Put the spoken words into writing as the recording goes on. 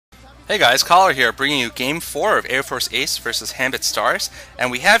Hey guys, Caller here, bringing you Game 4 of Air Force ACE versus Hanbit Stars, and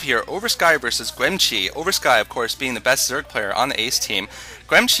we have here Oversky versus Guemchi. Oversky, of course, being the best Zerg player on the ACE team.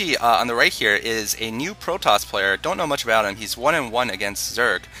 Guemchi, on the right here, is a new Protoss player. Don't know much about him. He's 1-1 against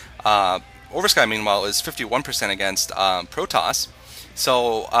Zerg. Oversky, meanwhile, is 51% against Protoss.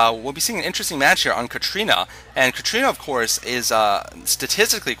 So we'll be seeing an interesting match here on Katrina, and Katrina, of course, is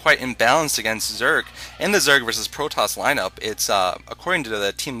statistically quite imbalanced against Zerg. In the Zerg versus Protoss lineup, it's according to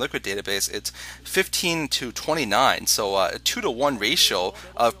the Team Liquid database, it's 15 to 29, so a 2-to-1 ratio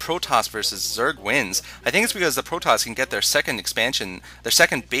of Protoss versus Zerg wins. I think it's because the Protoss can get their second expansion, their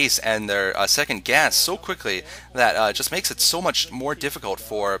second base, and their second gas so quickly that just makes it so much more difficult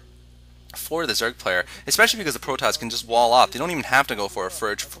for the Zerg player, especially because the Protoss can just wall off. They don't even have to go for a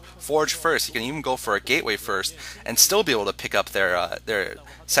forge first. You can even go for a gateway first and still be able to pick up their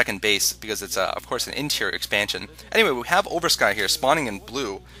second base because it's of course an interior expansion. Anyway, we have Oversky here spawning in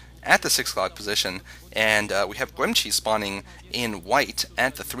blue at the 6 o'clock position, and we have Guemchi spawning in white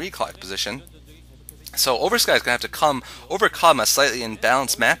at the 3 o'clock position. So Oversky is going to have to overcome a slightly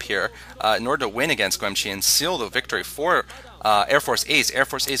imbalanced map here in order to win against Guemchi and seal the victory for Air Force ACE. Air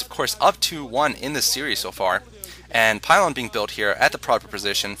Force ACE, of course, up 2-1 in this series so far. And pylon being built here at the proper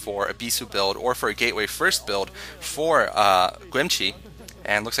position for a Bisu build or for a gateway first build for Guemchi.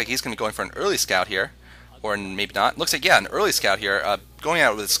 And looks like he's going to be going for an early scout here. Or maybe not. Looks like, yeah, an early scout here, going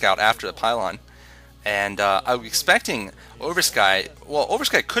out with a scout after the pylon. And I was expecting Oversky, well,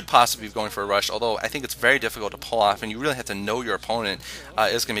 Oversky could possibly be going for a rush, although I think it's very difficult to pull off, and you really have to know your opponent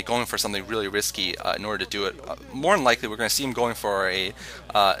is going to be going for something really risky in order to do it. More than likely, we're going to see him going for a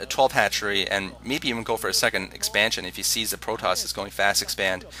 12 hatchery, and maybe even go for a second expansion if he sees the Protoss is going fast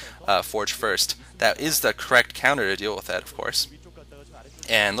expand Forge first. That is the correct counter to deal with that, of course.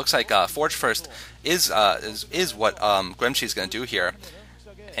 And looks like Forge first is what Guemchi is going to do here.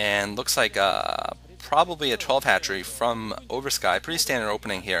 And looks like probably a 12 hatchery from Oversky. Pretty standard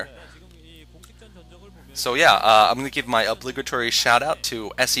opening here. So yeah, I'm going to give my obligatory shout out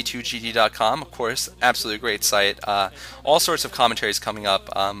to se2gd.com, of course, absolutely great site. All sorts of commentaries coming up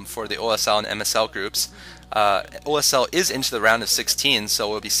for the OSL and MSL groups. OSL is into the round of 16, so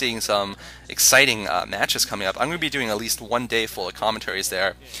we'll be seeing some exciting matches coming up. I'm going to be doing at least one day full of commentaries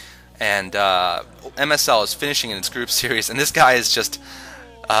there. And MSL is finishing in its group series, and this guy is just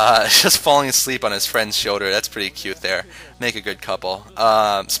falling asleep on his friend's shoulder. That's pretty cute there. Make a good couple.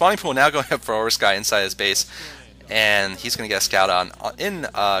 Spawning pool now going up for Oversky inside his base. And he's going to get a scout on in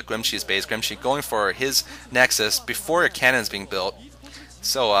Guemchi's base. Guemchi going for his Nexus before a cannon is being built.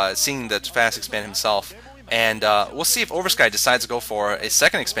 So seeing the fast expand himself. And we'll see if Oversky decides to go for a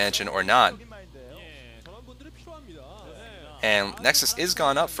second expansion or not. And Nexus has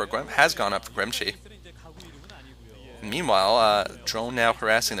gone up for Guemchi. Meanwhile, drone now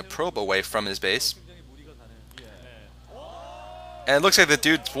harassing the probe away from his base. And it looks like the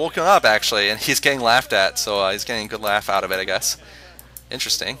dude's woken up, actually, and he's getting laughed at, so he's getting a good laugh out of it, I guess.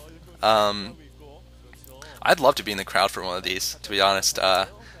 Interesting. I'd love to be in the crowd for one of these, to be honest.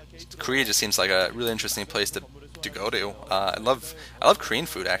 Korea just seems like a really interesting place to go to. I love Korean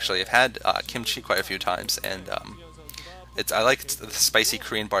food, actually. I've had kimchi quite a few times, and I like the spicy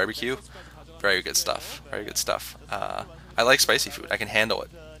Korean barbecue. Very good stuff. Very good stuff. I like spicy food. I can handle it.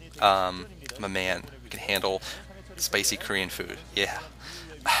 I'm a man who can handle spicy Korean food. Yeah.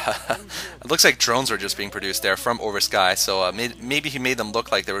 It looks like drones were just being produced there from Oversky, so maybe he made them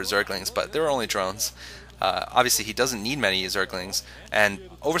look like they were Zerglings, but they were only drones. Obviously, he doesn't need many Zerglings. And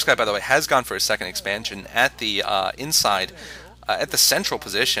Oversky, by the way, has gone for a second expansion at the inside, at the central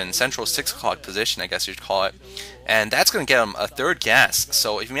position, central 6 o'clock position, I guess you'd call it. And that's going to get him a third gas.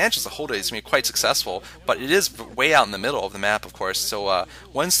 So if he manages to hold it, he's going to be quite successful. But it is way out in the middle of the map, of course. So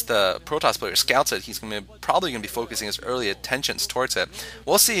once the Protoss player scouts it, he's probably going to be focusing his early attentions towards it.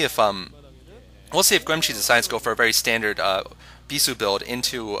 We'll see if Guemchi decides to go for a very standard Bisu build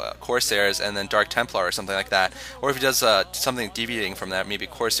into Corsairs and then Dark Templar or something like that, or if he does something deviating from that, maybe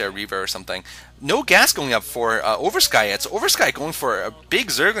Corsair Reaver or something. No gas going up for Oversky yet, so Oversky going for a big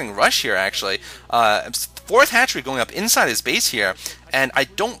Zergling rush here, actually. 4th hatchery going up inside his base here, and I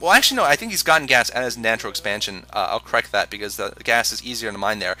think he's gotten gas at his natural expansion. I'll correct that because the gas is easier to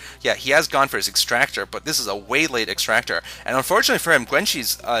mine there. Yeah, he has gone for his extractor, but this is a way late extractor, and unfortunately for him,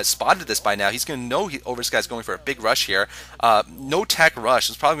 Guemchi's spotted this by now. He's going to know Oversky's going for a big rush here. No tech rush.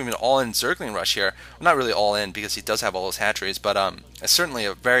 It's probably going to be an all-in Zergling rush here. Well, not really all-in because he does have all those hatcheries, but certainly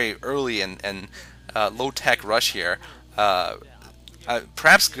a very early and low-tech rush here.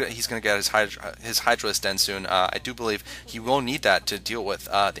 Perhaps he's going to get his Hydralisk Den soon. I do believe he will need that to deal with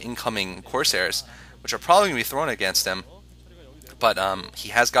the incoming Corsairs, which are probably going to be thrown against him. But he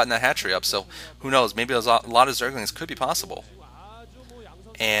has gotten that hatchery up, so who knows? Maybe a lot of Zerglings could be possible.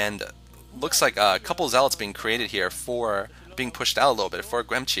 And looks like a couple of Zealots being created here for being pushed out a little bit for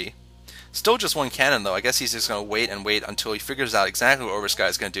Guemchi. Still just one cannon though. I guess he's just going to wait and wait until he figures out exactly what Oversky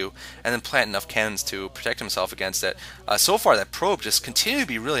is going to do, and then plant enough cannons to protect himself against it. So far that probe just continues to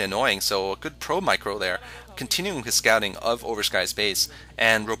be really annoying, so a good probe micro there, continuing his scouting of Oversky's base.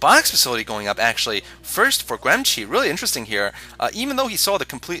 And robotics facility going up actually first for Guemchi. Really interesting here. Even though he saw the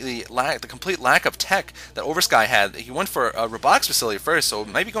complete lack of tech that Oversky had, he went for a robotics facility first, so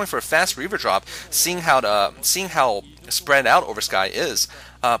maybe going for a fast Reaver drop, seeing how spread out Oversky is.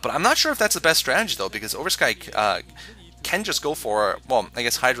 But I'm not sure if that's the best strategy though, because Oversky can just go for, well, I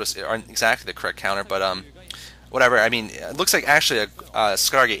guess Hydras aren't exactly the correct counter, but whatever. I mean, it looks like actually a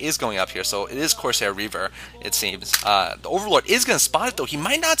Scargate is going up here, so it is Corsair Reaver, it seems. The Overlord is going to spot it, though. He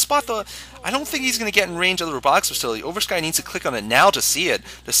might not spot the... I don't think he's going to get in range of the robotics facility. Oversky needs to click on it now to see it,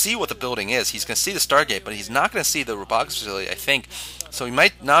 to see what the building is. He's going to see the Stargate, but he's not going to see the robotics facility, I think. So he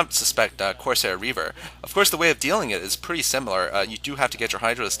might not suspect Corsair Reaver. Of course, the way of dealing it is pretty similar. You do have to get your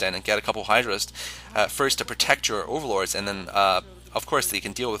Hydralist in and get a couple Hydralists first to protect your Overlords, and then, of course, you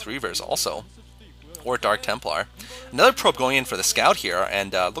can deal with Reavers also. Or Dark Templar. Another probe going in for the scout here,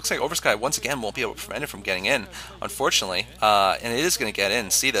 and looks like Oversky once again won't be able to prevent it from getting in, unfortunately. And it is going to get in,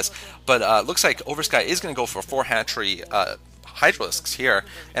 see this. But looks like Oversky is going to go for 4 hatchery Hydralisks here,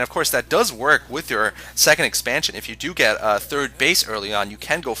 and of course that does work with your second expansion. If you do get a third base early on, you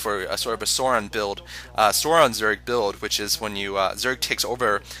can go for a sort of a Sauron build, Sauron Zerg build, which is when you Zerg takes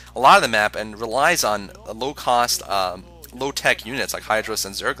over a lot of the map and relies on a low-cost low-tech units like Hydras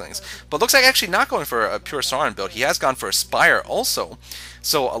and Zerglings. But looks like actually not going for a pure Sauron build. He has gone for a Spire also.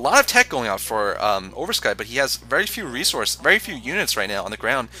 So a lot of tech going out for Oversky, but he has very few units right now on the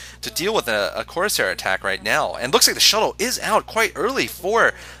ground to deal with a Corsair attack right now. And looks like the shuttle is out quite early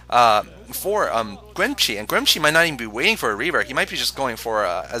for Guemchi, and Guemchi might not even be waiting for a Reaver. He might be just going for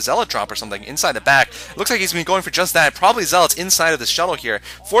a Zealot drop or something inside the back. Looks like he's going to be going for just that. Probably Zealots inside of the shuttle here.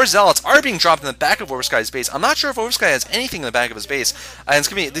 4 Zealots are being dropped in the back of Oversky's base. I'm not sure if Oversky has anything in the back of his base. And it's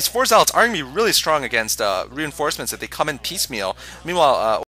going to be, these 4 Zealots are going to be really strong against reinforcements if they come in piecemeal. Meanwhile,